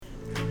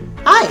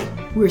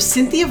We're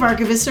Cynthia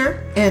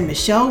Vargavisser and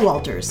Michelle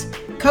Walters,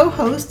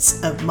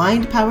 co-hosts of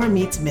Mind Power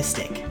Meets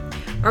Mystic.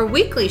 Our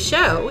weekly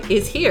show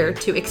is here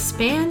to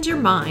expand your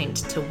mind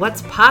to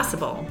what's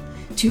possible,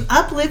 to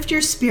uplift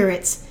your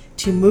spirits,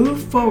 to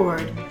move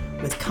forward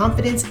with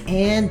confidence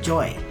and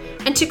joy,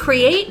 and to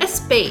create a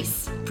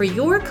space for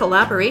your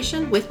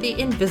collaboration with the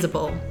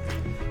invisible.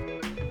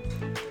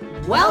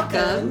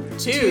 Welcome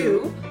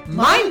to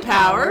Mind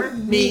Power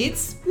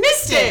Meets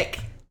Mystic.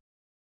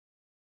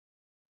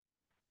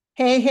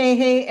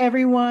 Hey,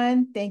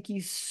 everyone. Thank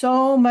you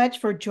so much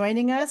for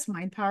joining us.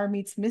 Mind Power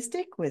Meets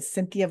Mystic with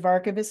Cynthia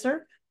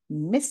Vargavisser,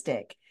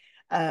 Mystic.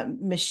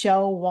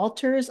 Michelle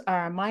Walters,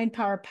 our Mind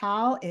Power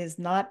pal, is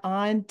not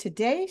on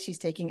today. She's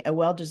taking a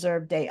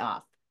well-deserved day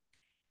off.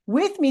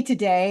 With me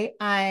today,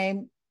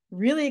 I'm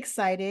really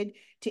excited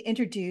to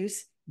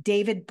introduce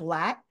David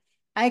Blatt.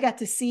 I got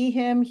to see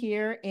him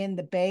here in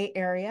the Bay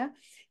Area.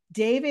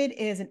 David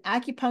is an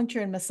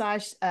acupuncture and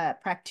massage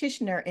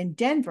practitioner in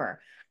Denver.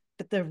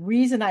 But the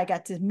reason I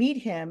got to meet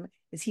him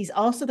is he's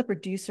also the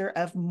producer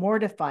of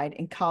Mortified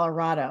in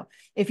Colorado.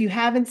 If you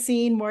haven't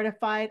seen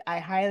Mortified, I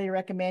highly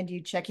recommend you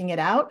checking it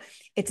out.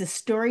 It's a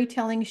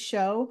storytelling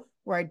show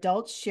where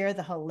adults share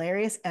the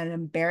hilarious and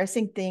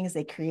embarrassing things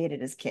they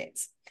created as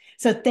kids.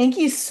 So thank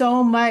you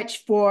so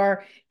much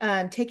for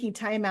taking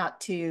time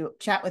out to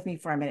chat with me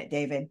for a minute,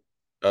 David.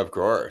 Of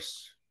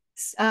course.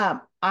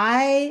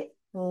 I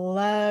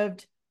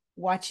loved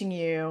watching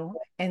you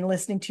and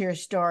listening to your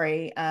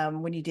story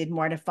when you did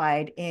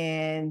Mortified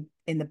in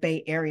the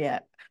Bay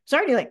Area. It's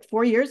already like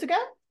 4 years ago.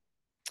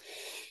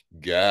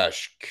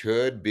 Gosh,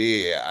 could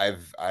be.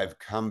 I've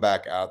come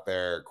back out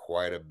there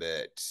quite a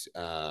bit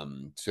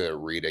to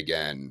read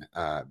again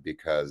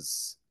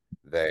because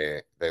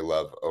they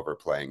love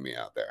overplaying me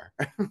out there.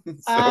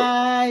 So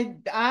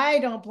I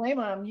don't blame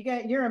them.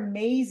 You're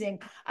amazing.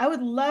 I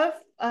would love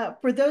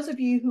for those of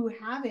you who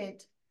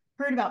haven't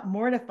heard about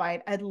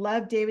Mortified, I'd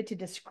love David to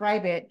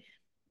describe it.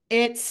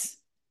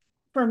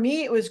 For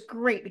me, it was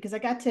great because I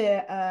got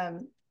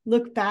to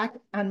look back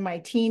on my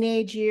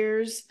teenage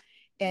years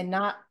and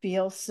not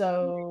feel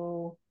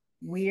so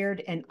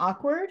weird and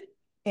awkward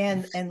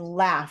and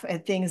laugh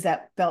at things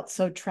that felt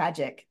so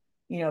tragic,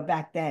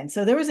 back then.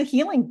 So it was a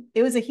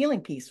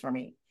healing piece for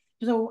me.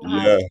 So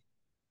yeah.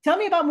 Tell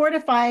me about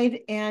Mortified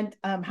and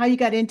how you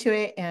got into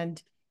it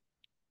and,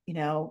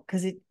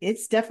 because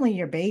it's definitely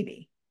your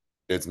baby.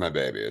 It's my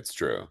baby. It's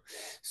true.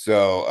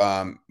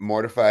 So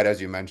Mortified, as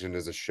you mentioned,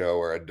 is a show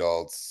where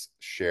adults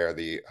share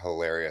the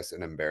hilarious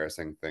and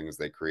embarrassing things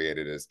they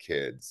created as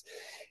kids.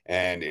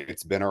 And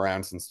it's been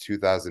around since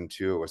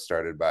 2002. It was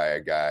started by a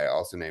guy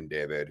also named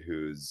David,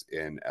 who's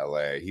in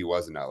LA. He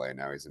was in LA.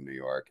 Now he's in New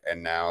York.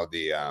 And now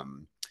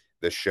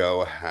the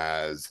show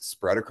has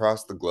spread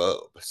across the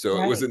globe. So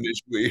right.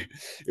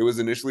 It was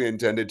initially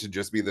intended to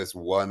just be this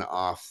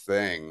one-off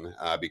thing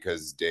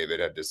because David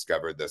had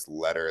discovered this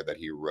letter that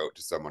he wrote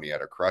to someone he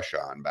had a crush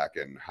on back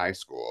in high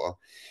school.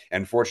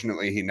 And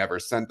fortunately, he never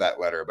sent that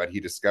letter, but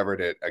he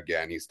discovered it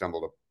again. He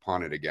stumbled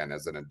upon it again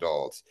as an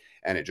adult,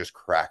 and it just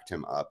cracked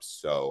him up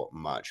so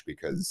much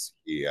because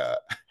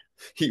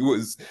he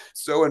was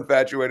so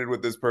infatuated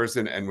with this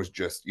person and was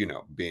just,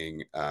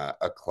 being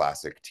a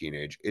classic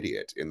teenage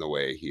idiot in the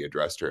way he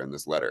addressed her in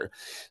this letter.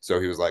 So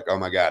he was like, oh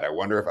my God, I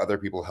wonder if other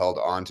people held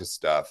on to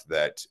stuff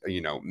that,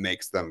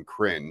 makes them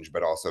cringe,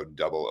 but also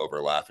double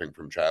over laughing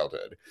from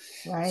childhood.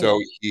 Right. So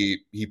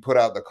he put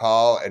out the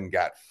call and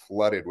got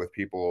flooded with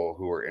people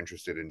who were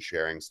interested in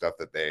sharing stuff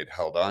that they'd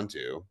held on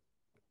to.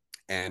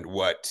 And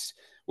what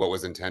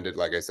was intended,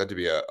 like I said, to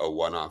be a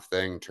one-off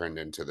thing turned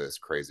into this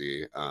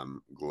crazy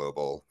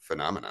global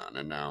phenomenon.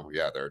 And now,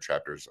 there are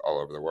chapters all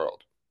over the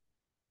world.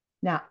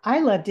 Now, I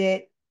loved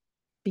it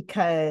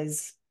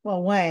because,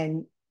 well,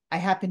 one, I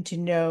happened to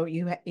know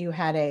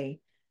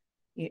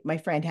my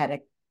friend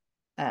had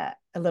a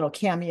little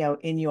cameo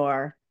in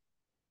your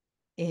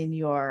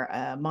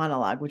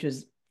monologue, which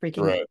was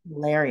freaking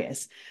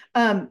hilarious.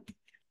 But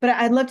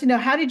I'd love to know,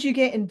 how did you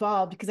get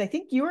involved? Because I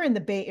think you were in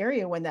the Bay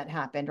Area when that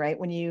happened, right?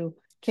 When you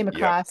came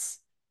across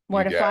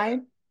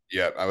Mortified?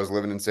 Yep. I was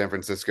living in San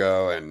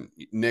Francisco, and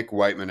Nick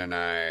Whiteman and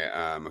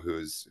I,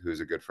 who's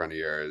a good friend of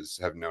yours,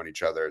 have known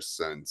each other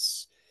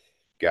since,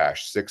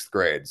 sixth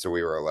grade. So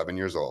we were 11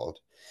 years old.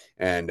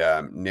 And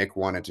Nick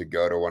wanted to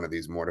go to one of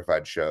these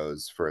Mortified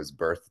shows for his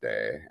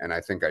birthday. And I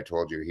think I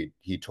told you,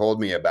 he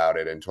told me about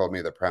it and told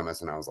me the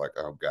premise. And I was like,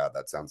 oh God,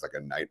 that sounds like a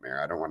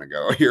nightmare. I don't want to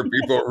go hear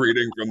people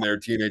reading from their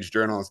teenage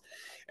journals.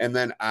 And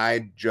then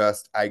I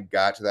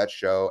got to that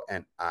show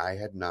and I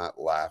had not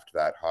laughed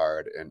that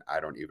hard. And I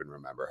don't even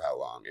remember how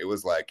long. It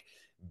was like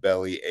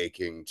belly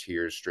aching,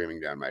 tears streaming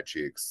down my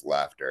cheeks,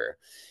 laughter.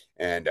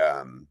 And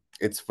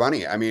it's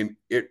funny. I mean,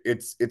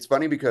 it's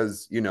funny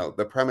because,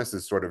 the premise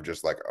is sort of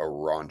just like a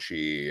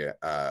raunchy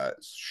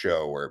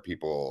show where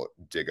people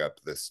dig up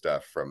this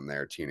stuff from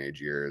their teenage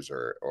years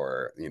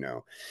or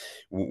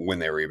when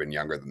they were even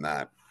younger than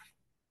that.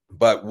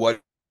 But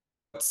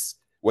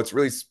what's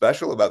really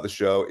special about the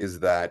show is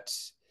that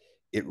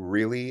it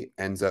really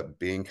ends up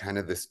being kind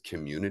of this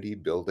community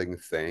building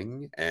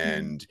thing. Mhm.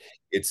 And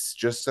it's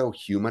just so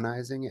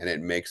humanizing, and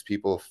it makes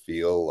people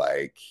feel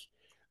like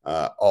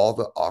all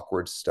the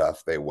awkward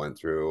stuff they went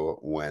through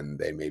when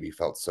they maybe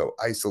felt so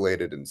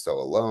isolated and so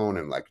alone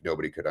and like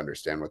nobody could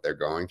understand what they're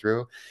going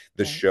through.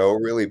 The Right. show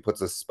really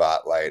puts a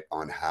spotlight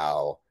on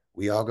how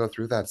we all go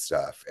through that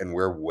stuff, and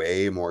we're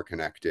way more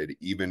connected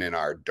even in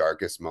our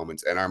darkest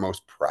moments and our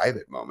most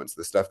private moments,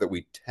 the stuff that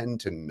we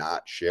tend to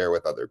not share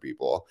with other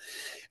people.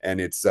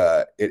 And it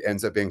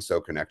ends up being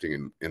so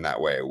connecting in that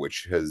way,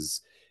 which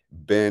has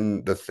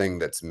been the thing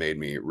that's made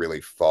me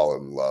really fall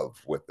in love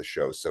with the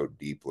show so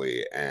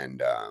deeply.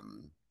 And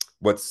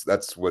what's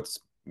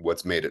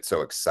made it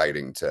so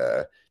exciting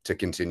to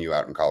continue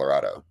out in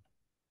Colorado.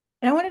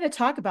 And I wanted to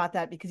talk about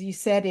that because you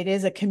said it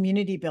is a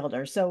community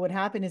builder. So what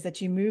happened is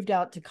that you moved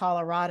out to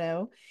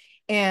Colorado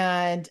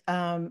and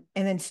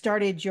then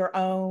started your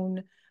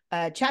own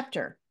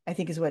chapter, I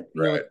think is what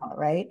you Right. would call it,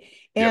 right?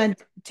 Yep. And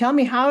tell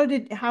me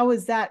how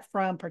was that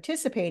from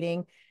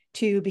participating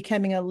to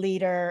becoming a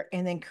leader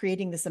and then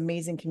creating this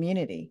amazing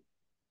community?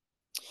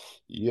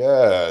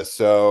 Yeah,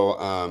 so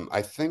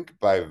I think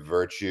by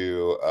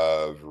virtue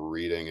of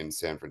reading in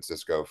San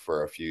Francisco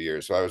for a few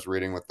years, so I was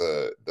reading with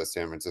the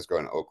San Francisco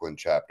and Oakland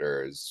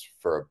chapters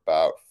for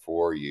about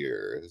 4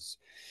 years,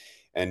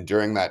 and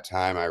during that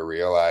time, I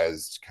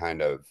realized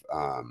kind of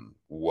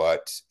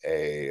what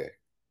a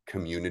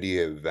community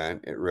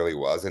event it really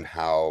was, and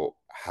how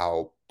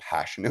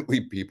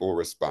passionately people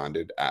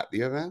responded at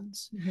the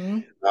events.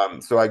 Mm-hmm.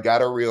 So I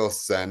got a real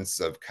sense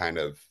of kind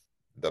of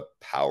the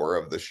power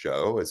of the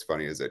show, as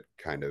funny as it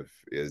kind of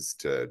is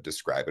to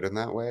describe it in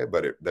that way,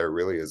 but there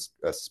really is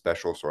a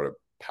special sort of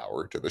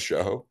power to the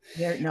show.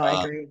 There, no, I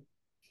Um, agree.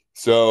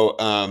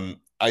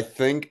 I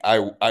think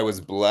I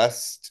was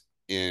blessed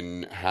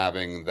in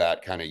having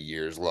that kind of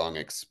years long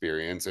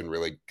experience and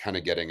really kind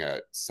of getting a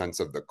sense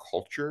of the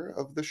culture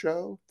of the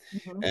show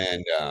Mm-hmm.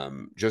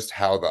 and just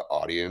how the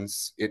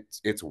audience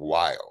it's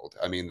wild.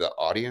 I mean, the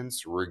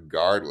audience,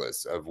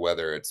 regardless of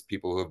whether it's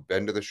people who have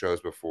been to the shows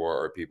before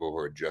or people who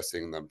are just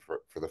seeing them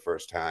for the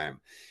first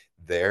time,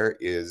 there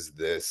is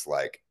this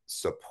like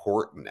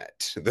support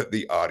net that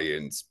the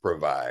audience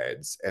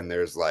provides, and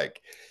there's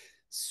like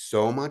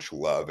so much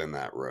love in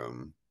that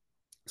room.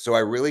 So I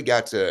really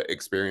got to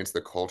experience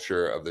the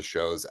culture of the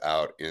shows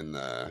out in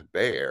the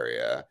Bay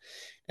Area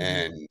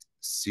Mm-hmm. and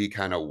see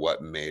kind of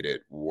what made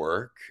it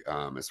work,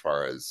 as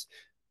far as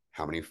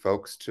how many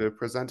folks to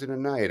present in a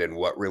night and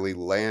what really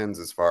lands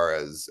as far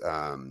as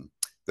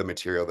the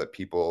material that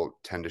people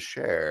tend to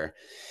share.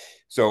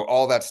 So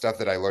all that stuff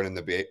that I learned in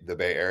the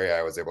Bay Area,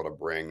 I was able to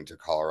bring to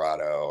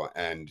Colorado.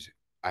 And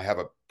I have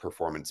a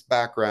performance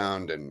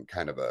background and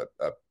kind of a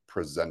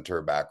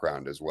presenter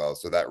background as well.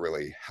 So that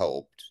really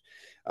helped.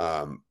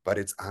 But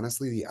it's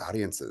honestly the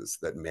audiences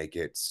that make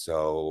it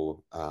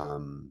so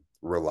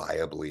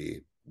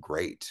reliably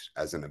great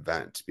as an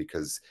event,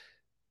 because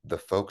the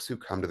folks who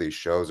come to these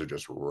shows are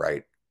just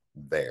right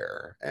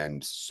there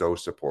and so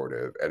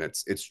supportive, and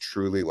it's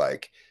truly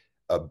like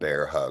a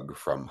bear hug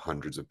from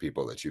hundreds of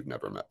people that you've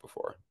never met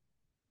before.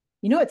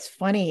 You know what's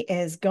funny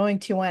is going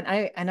to one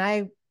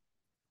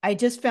I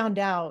just found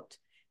out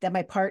that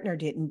my partner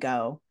didn't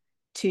go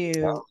Oh,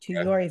 to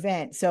okay. your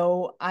event.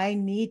 So I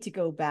need to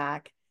go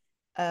back,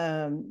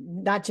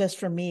 not just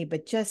for me,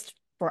 but just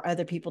for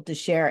other people to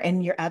share.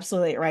 And you're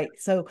absolutely right.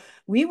 So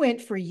we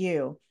went for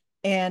you.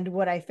 And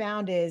what I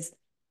found is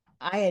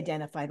I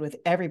identified with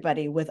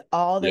everybody with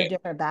all their Yeah,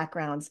 different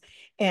backgrounds.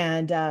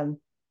 And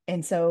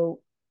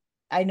so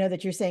I know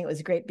that you're saying it was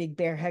a great big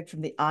bear hug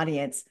from the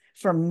audience.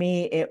 For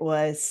me, it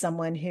was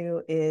someone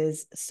who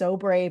is so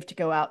brave to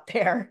go out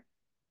there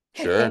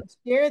sure, and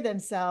cheer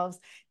themselves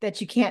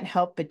that you can't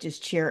help but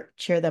just cheer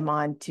them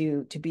on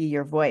to be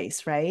your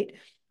voice, right?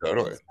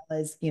 totally, As well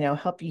as,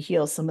 help you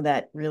heal some of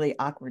that really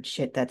awkward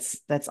shit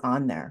that's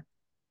on there.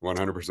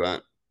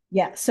 100%.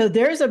 Yeah, so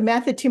there's a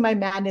method to my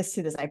madness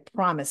to this, I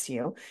promise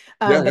you.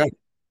 Yeah, But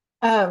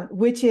yeah,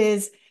 which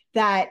is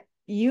that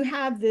you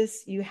have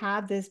this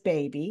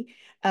baby,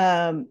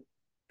 and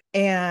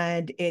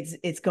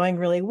it's going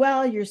really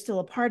well. You're still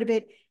a part of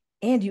it,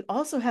 and you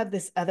also have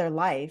this other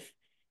life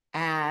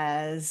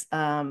as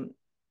in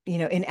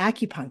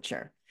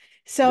acupuncture. yeah,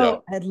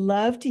 So I'd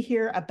love to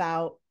hear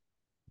about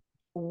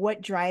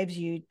what drives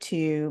you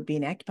to be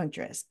an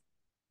acupuncturist.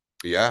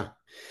 yeah.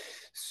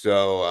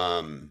 So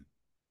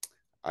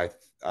I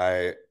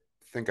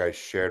think I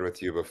shared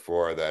with you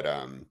before that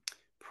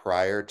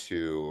prior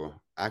to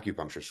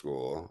acupuncture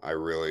school, I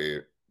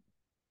really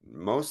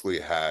mostly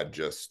had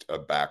just a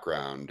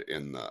background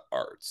in the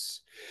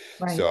arts.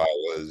 Right. So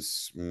I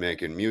was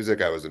making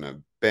music. I was in a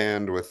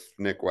band with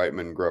Nick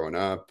Whiteman growing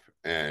up,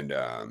 and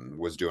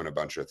was doing a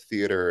bunch of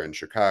theater in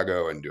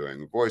Chicago and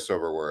doing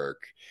voiceover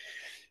work.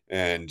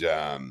 And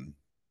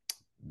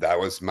that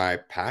was my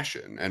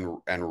passion,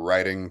 and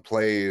writing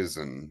plays.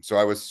 And so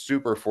I was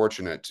super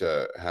fortunate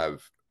to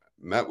have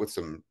met with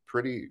some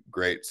pretty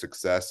great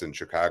success in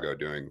Chicago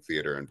doing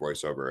theater and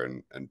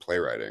voiceover and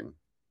playwriting.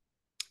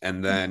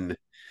 And then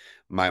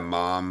my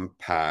mom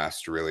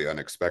passed really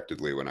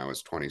unexpectedly when I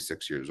was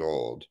 26 years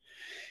old,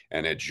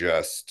 and it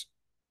just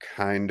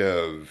kind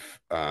of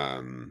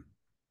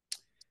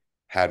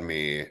had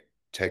me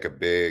take a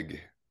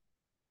big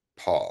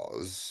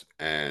pause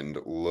and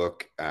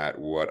look at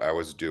what I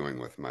was doing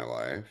with my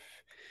life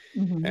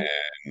Hmm.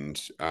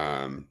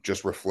 and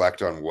just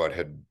reflect on what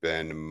had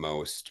been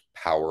most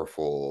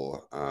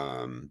powerful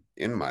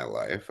in my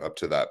life up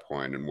to that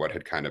point and what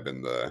had kind of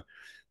been the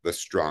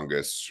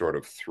strongest sort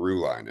of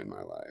through line in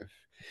my life.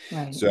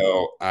 Right.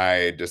 So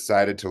I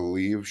decided to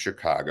leave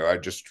Chicago. I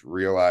just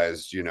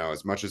realized,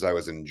 as much as I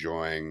was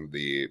enjoying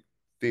the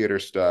theater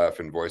stuff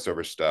and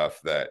voiceover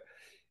stuff, that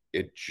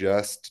it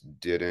just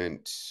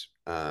didn't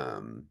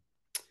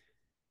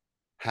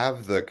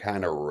have the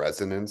kind of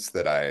resonance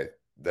that I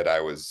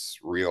was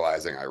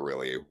realizing I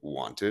really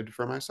wanted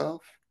for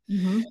myself.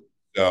 Hmm.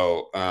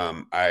 So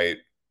I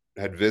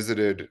had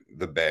visited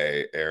the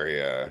Bay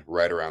Area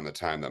right around the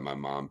time that my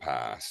mom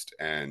passed,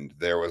 and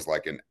there was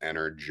like an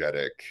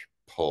energetic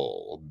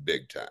pull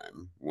big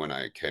time when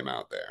I came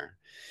out there.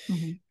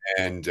 Hmm.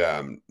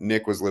 And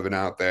Nick was living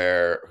out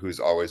there, who's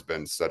always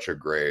been such a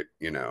great,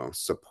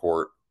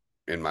 support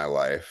in my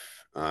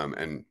life.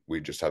 And we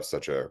just have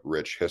such a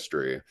rich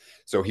history.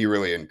 So he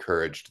really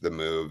encouraged the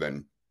move,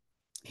 and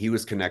he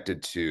was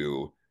connected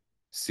to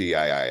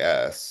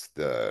CIIS,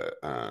 the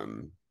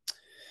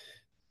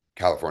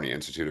California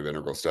Institute of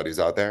Integral Studies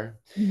out there.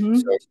 So Hmm.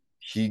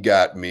 he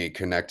got me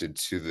connected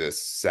to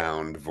this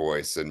sound,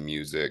 voice, and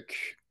music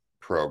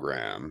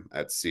program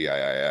at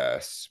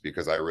CIIS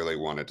because I really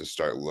wanted to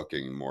start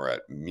looking more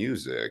at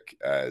music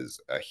as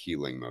a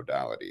healing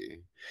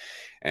modality.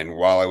 And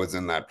while I was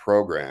in that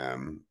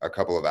program, a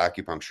couple of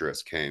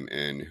acupuncturists came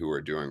in who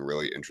were doing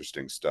really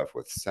interesting stuff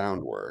with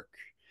sound work.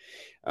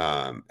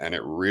 And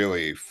it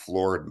really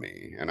floored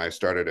me. And I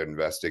started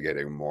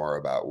investigating more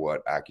about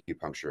what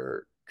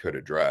acupuncture could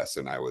address.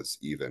 And I was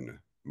even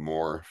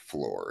more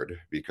floored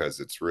because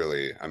it's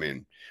really, I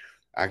mean,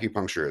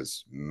 acupuncture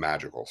is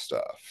magical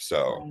stuff.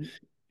 So,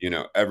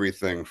 Right.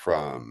 everything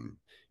from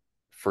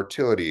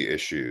fertility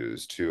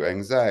issues to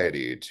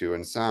anxiety to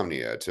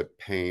insomnia to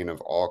pain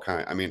of all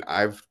kinds. I mean,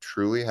 I've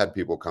truly had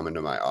people come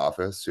into my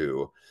office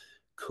who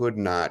could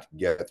not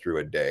get through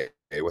a day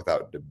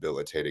without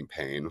debilitating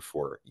pain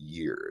for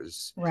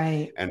years.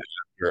 Right. And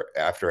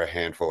after a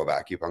handful of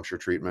acupuncture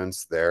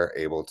treatments, they're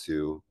able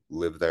to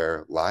live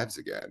their lives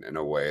again in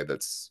a way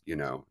that's,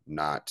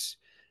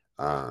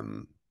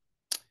 um,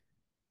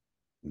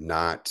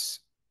 not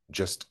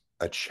just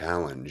a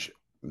challenge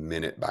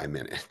minute by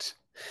minute.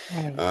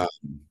 Right. Um,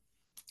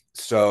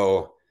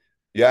 so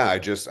yeah,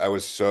 I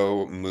was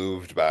so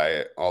moved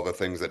by all the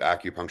things that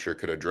acupuncture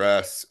could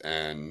address.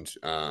 And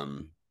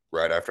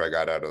right after I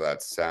got out of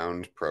that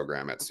sound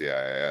program at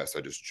CIIS,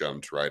 I just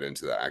jumped right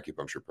into the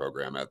acupuncture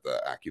program at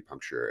the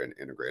Acupuncture and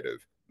Integrative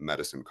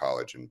Medicine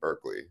College in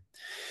Berkeley.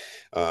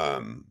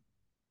 Um,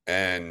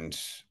 and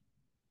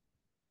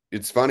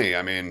it's funny,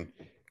 I mean,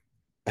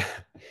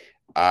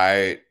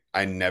 I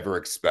never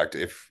expect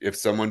if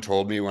someone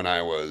told me when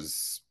I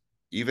was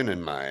even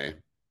in my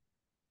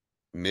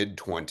mid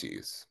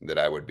 20s that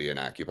I would be an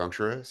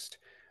acupuncturist,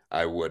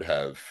 I would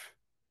have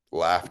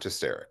laughed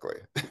hysterically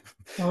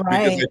because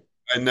Right.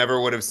 I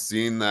never would have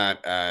seen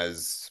that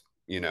as,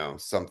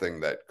 something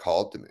that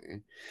called to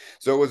me.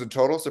 So it was a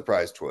total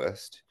surprise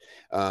twist.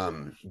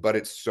 But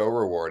it's so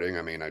rewarding.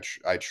 I mean,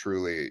 I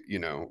truly,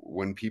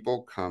 when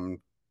people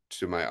come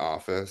to my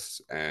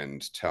office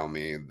and tell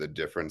me the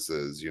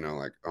differences,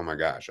 like, oh my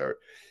gosh, I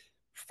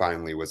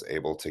finally was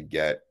able to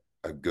get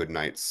a good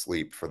night's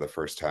sleep for the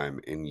first time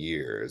in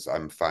years.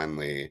 I'm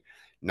finally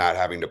not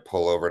having to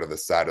pull over to the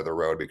side of the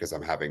road because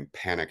I'm having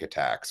panic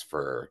attacks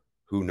for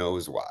who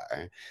knows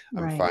why.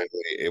 I'm Right. finally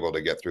able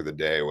to get through the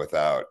day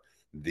without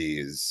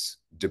these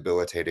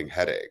debilitating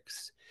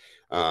headaches.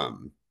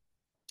 Um,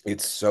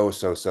 it's so,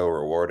 so, so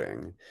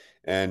rewarding.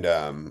 And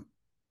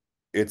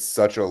it's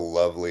such a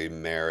lovely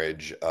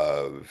marriage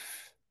of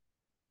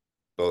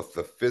both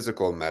the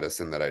physical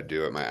medicine that I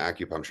do at my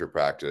acupuncture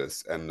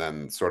practice and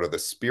then sort of the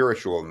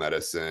spiritual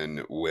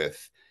medicine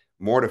with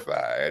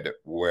Mortified,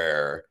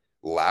 where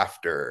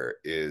laughter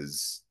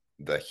is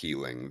the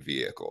healing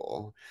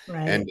vehicle.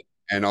 Right.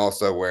 And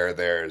also where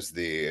there's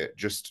the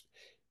just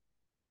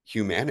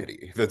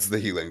humanity that's the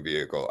healing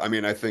vehicle. I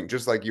mean, I think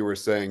just like you were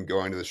saying,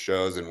 going to the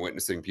shows and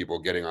witnessing people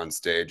getting on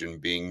stage and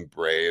being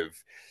brave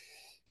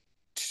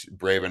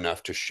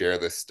enough to share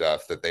this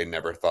stuff that they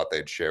never thought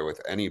they'd share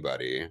with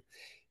anybody.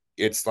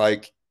 It's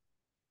like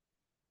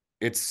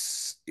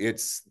it's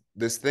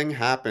this thing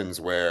happens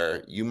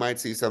where you might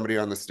see somebody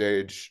on the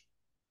stage,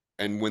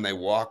 and when they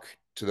walk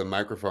to the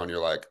microphone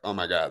you're like, oh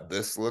my god,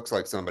 this looks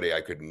like somebody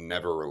I could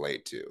never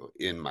relate to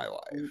in my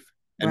life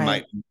and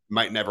Right.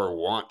 might never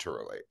want to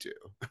relate to.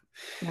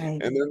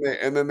 Right.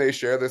 And then they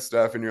share this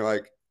stuff and you're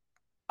like,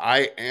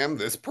 I am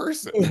this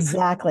person.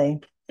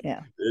 Exactly.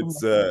 Yeah. I'm It's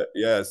with you.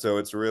 yeah, so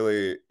it's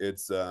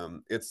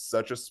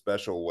such a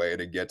special way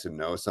to get to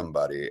know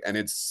somebody. And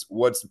it's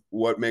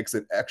what makes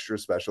it extra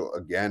special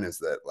again is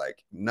that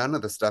like none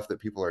of the stuff that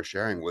people are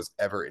sharing was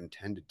ever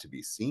intended to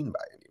be seen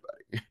by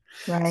anybody.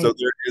 So Right.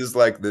 there is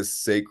like this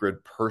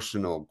sacred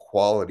personal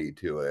quality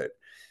to it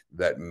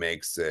that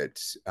makes it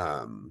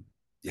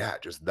yeah,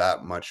 just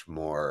that much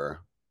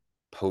more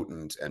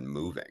potent and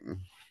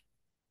moving.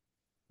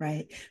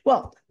 Right.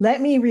 Well,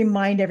 let me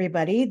remind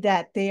everybody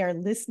that they are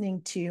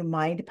listening to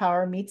Mind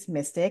Power Meets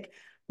Mystic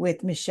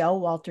with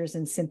Michelle Walters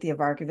and Cynthia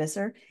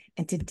Vargavisser.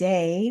 And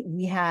today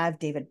we have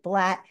David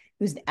Blatt,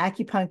 who's an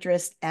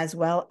acupuncturist as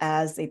well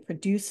as a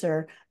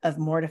producer of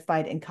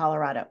Mortified in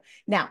Colorado.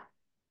 Now,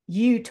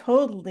 you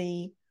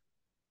totally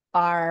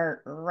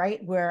are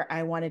right where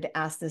I wanted to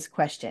ask this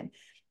question.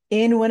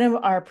 In one of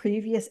our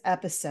previous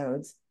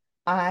episodes,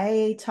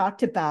 I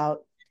talked about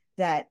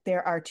that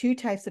there are two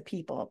types of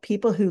people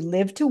who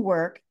live to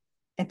work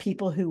and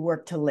people who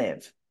work to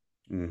live.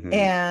 Hmm.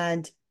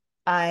 And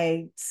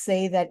I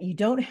say that you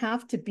don't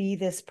have to be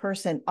this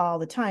person all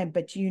the time,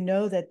 but you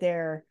know that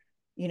there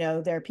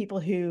are people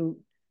who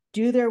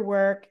do their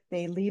work,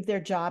 they leave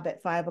their job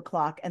at 5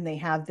 o'clock and they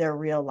have their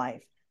real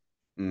life.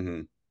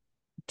 Hmm.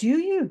 Do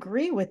you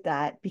agree with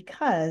that?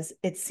 Because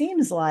it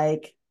seems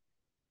like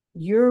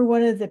you're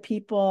one of the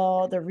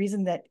people, the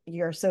reason that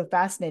you're so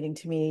fascinating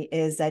to me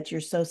is that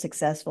you're so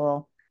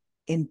successful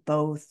in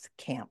both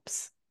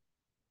camps.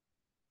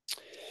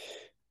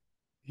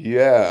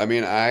 Yeah, I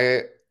mean,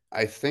 I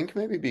think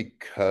maybe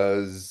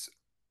because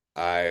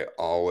I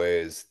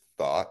always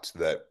thought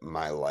that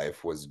my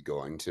life was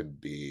going to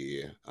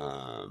be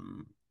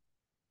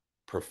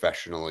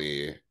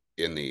professionally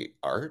in the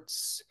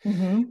arts.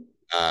 Mm-hmm.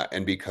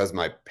 And because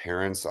my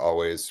parents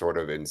always sort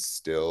of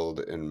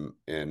instilled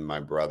in my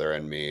brother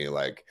and me,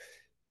 like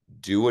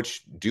do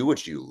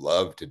what you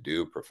love to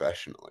do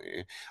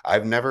professionally.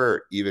 I've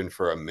never even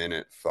for a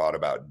minute thought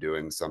about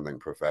doing something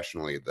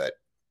professionally that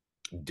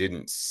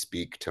didn't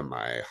speak to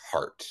my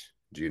heart.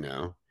 Do you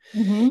know?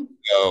 Mm-hmm.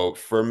 So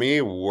for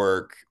me,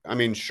 work, I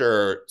mean,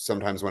 sure,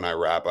 sometimes when I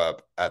wrap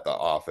up at the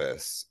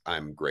office,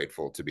 I'm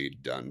grateful to be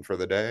done for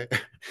the day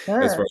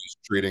as far Sure. as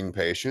treating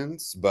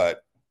patients.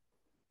 But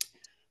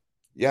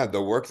yeah,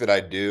 the work that I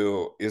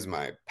do is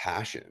my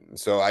passion.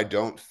 So I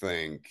don't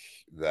think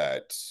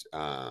that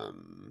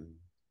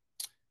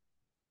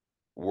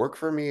work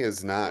for me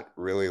is not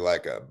really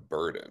like a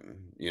burden,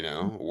 you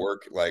know?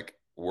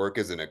 Work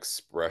is an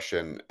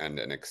expression and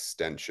an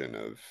extension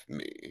of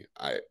me.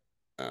 I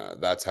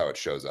That's how it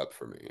shows up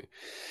for me.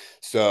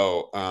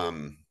 So,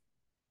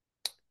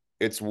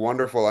 it's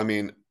wonderful. I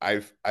mean,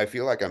 I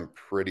feel like I'm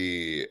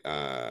pretty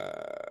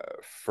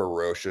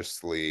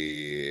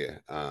ferociously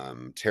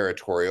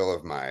territorial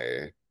of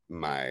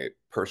my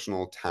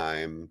personal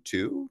time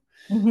too.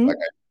 Like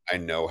Mm-hmm. I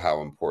know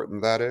how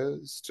important that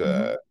is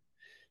Mm-hmm. to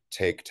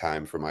take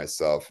time for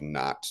myself,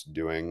 not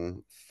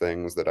doing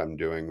things that I'm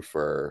doing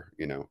for,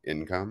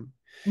 income.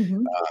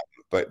 Mm-hmm.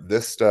 But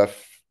this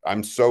stuff,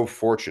 I'm so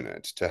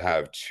fortunate to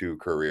have two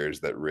careers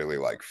that really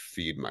like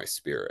feed my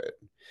spirit.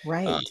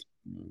 Um, Right.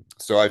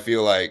 so I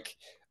feel like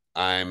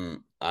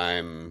I'm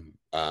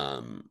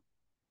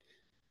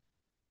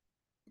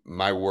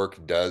my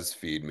work does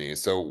feed me.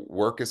 So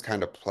work is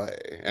kind of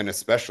play, and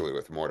especially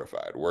with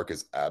Mortified, work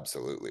is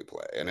absolutely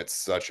play, and it's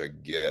such a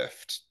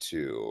gift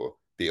to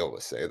be able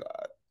to say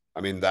that.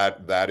 I mean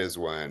that is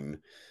when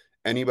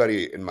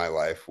anybody in my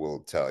life will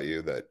tell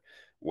you that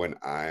when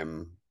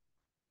I'm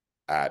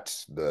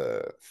at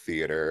the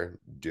theater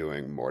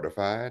doing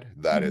Mortified,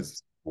 that Mm-hmm.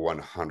 is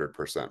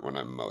 100% when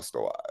I'm most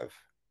alive.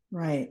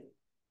 Right.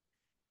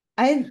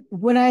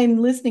 When I'm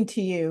listening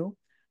to you,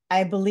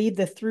 I believe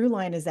the through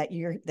line is that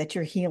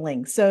you're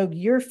healing. So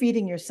you're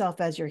feeding yourself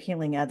as you're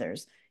healing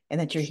others, and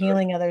that you're Sure.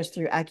 healing others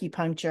through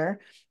acupuncture,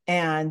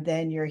 and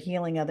then you're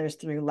healing others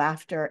through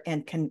laughter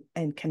and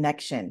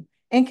connection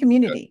and Yeah.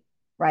 community,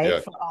 right? Yeah.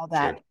 For all Sure.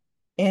 that.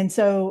 And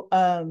so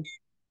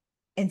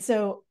and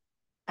so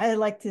I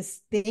like to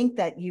think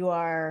that you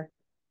are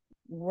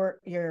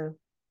you're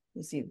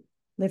let's see,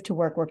 live to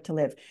work, work to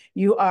live.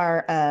 You're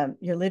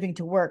living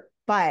to work,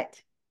 but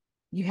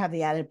you have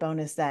the added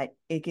bonus that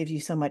it gives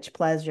you so much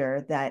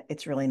pleasure that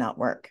it's really not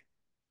work.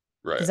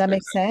 Right. Does that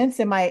make Exactly. sense?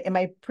 Am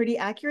I pretty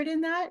accurate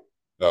in that?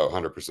 Oh,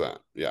 100%.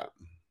 Yeah.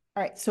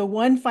 All right. So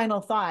one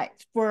final thought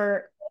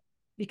for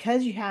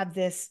because you have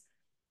this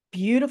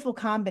beautiful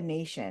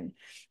combination.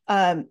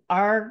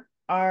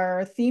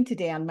 Our theme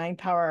today on Mind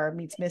Power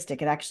Meets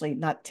Mystic, and actually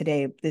not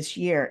today, this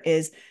year,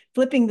 is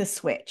flipping the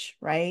switch,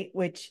 right?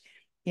 Which,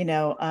 you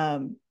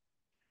know,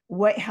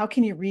 what how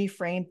can you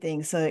reframe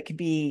things so it could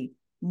be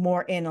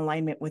more in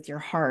alignment with your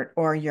heart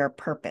or your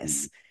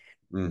purpose?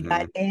 You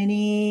got Mm-hmm.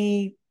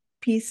 any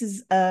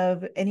pieces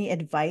of any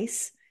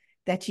advice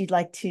that you'd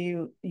like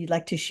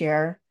to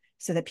share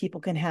so that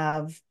people can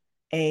have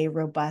a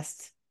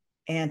robust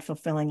and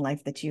fulfilling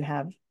life that you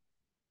have?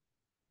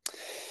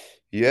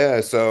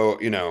 Yeah, so,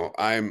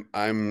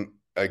 I'm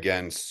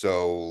again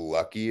so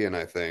lucky, and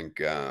I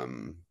think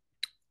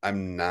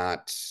I'm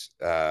not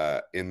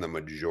in the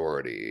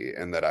majority,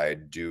 and that I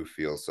do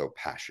feel so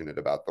passionate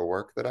about the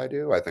work that I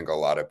do. I think a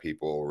lot of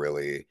people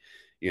really,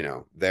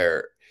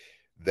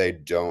 they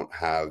don't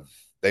have,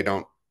 they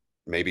don't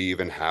maybe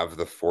even have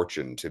the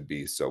fortune to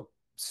be so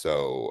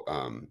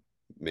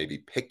maybe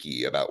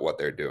picky about what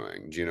they're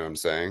doing. Do you know what I'm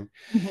saying?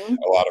 Mhm.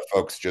 A lot of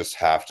folks just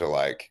have to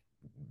like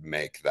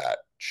make that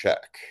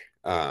check.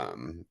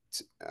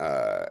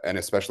 And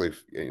especially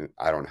if,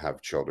 I don't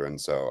have children,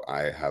 so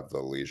I have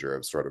the leisure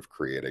of sort of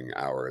creating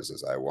hours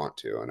as I want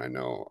to, and I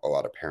know a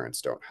lot of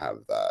parents don't have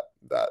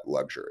that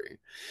luxury.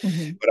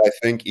 Mhm. But I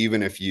think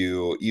even if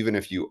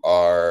you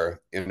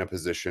are in a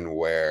position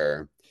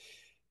where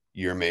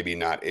you're maybe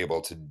not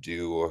able to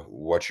do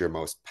what you're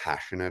most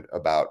passionate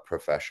about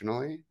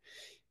professionally,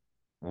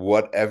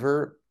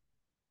 whatever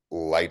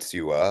lights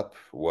you up,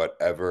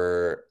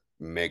 whatever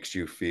makes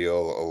you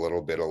feel a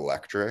little bit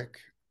electric,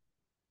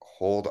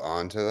 hold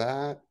on to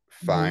that.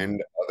 Mhm.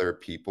 Find other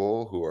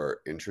people who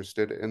are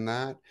interested in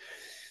that.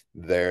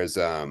 There's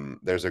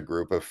a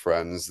group of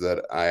friends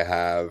that I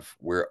have.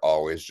 We're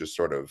always just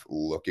sort of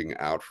looking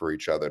out for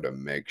each other to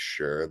make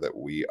sure that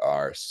we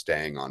are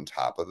staying on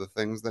top of the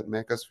things that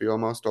make us feel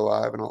most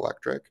alive and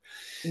electric.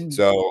 Mm.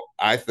 So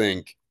I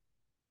think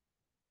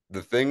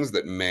the things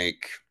that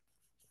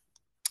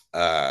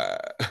uh,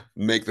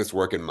 make this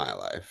work in my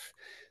life: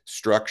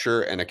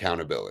 structure and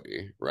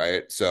accountability,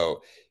 right?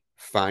 So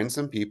find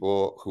some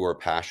people who are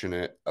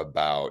passionate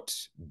about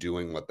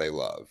doing what they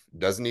love.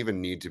 Doesn't even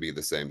need to be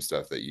the same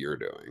stuff that you're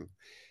doing,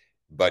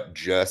 but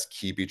just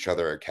keep each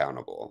other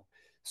accountable.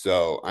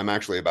 So I'm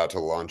actually about to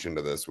launch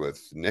into this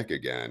with Nick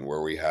again,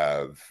 where we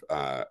have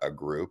a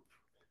group.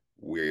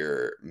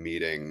 We're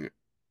meeting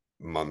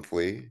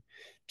monthly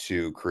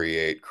to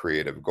create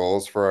creative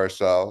goals for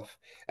ourselves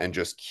and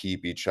just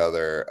keep each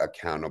other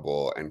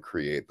accountable and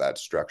create that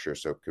structure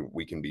so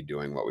we can be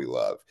doing what we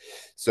love.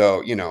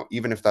 So,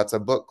 even if that's a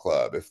book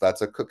club, if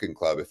that's a cooking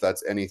club, if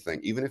that's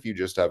anything, even if you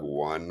just have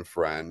one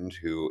friend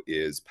who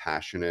is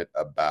passionate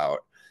about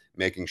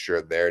making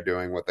sure they're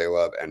doing what they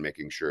love and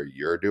making sure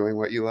you're doing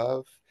what you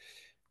love,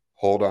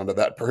 hold on to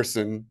that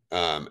person,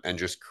 and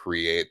just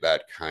create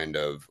that kind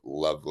of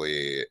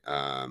lovely,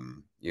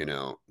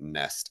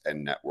 nest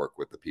and network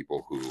with the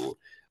people who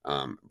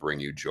bring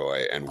you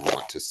joy and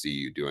want to see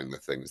you doing the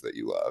things that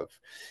you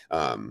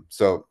love.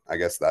 So I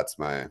guess that's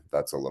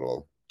a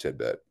little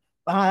tidbit.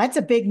 Wow, that's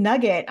a big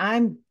nugget.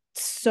 I'm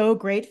so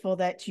grateful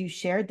that you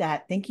shared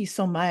that. Thank you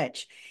so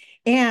much.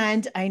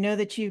 And I know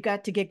that you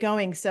got to get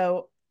going.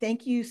 So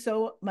thank you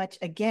so much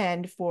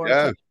again for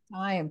Yeah, taking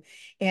time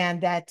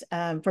and that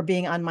for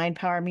being on Mind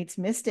Power Meets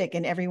Mystic.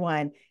 And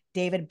everyone,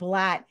 David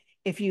Blatt,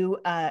 if you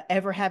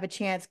ever have a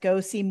chance, go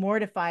see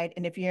Mortified.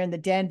 And if you're in the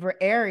Denver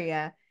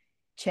area,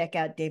 check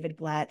out David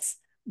Blatt's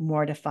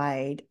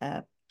Mortified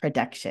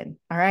production.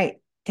 All right.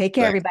 Take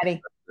care, thanks.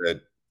 everybody.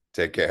 Good.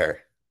 Take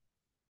care.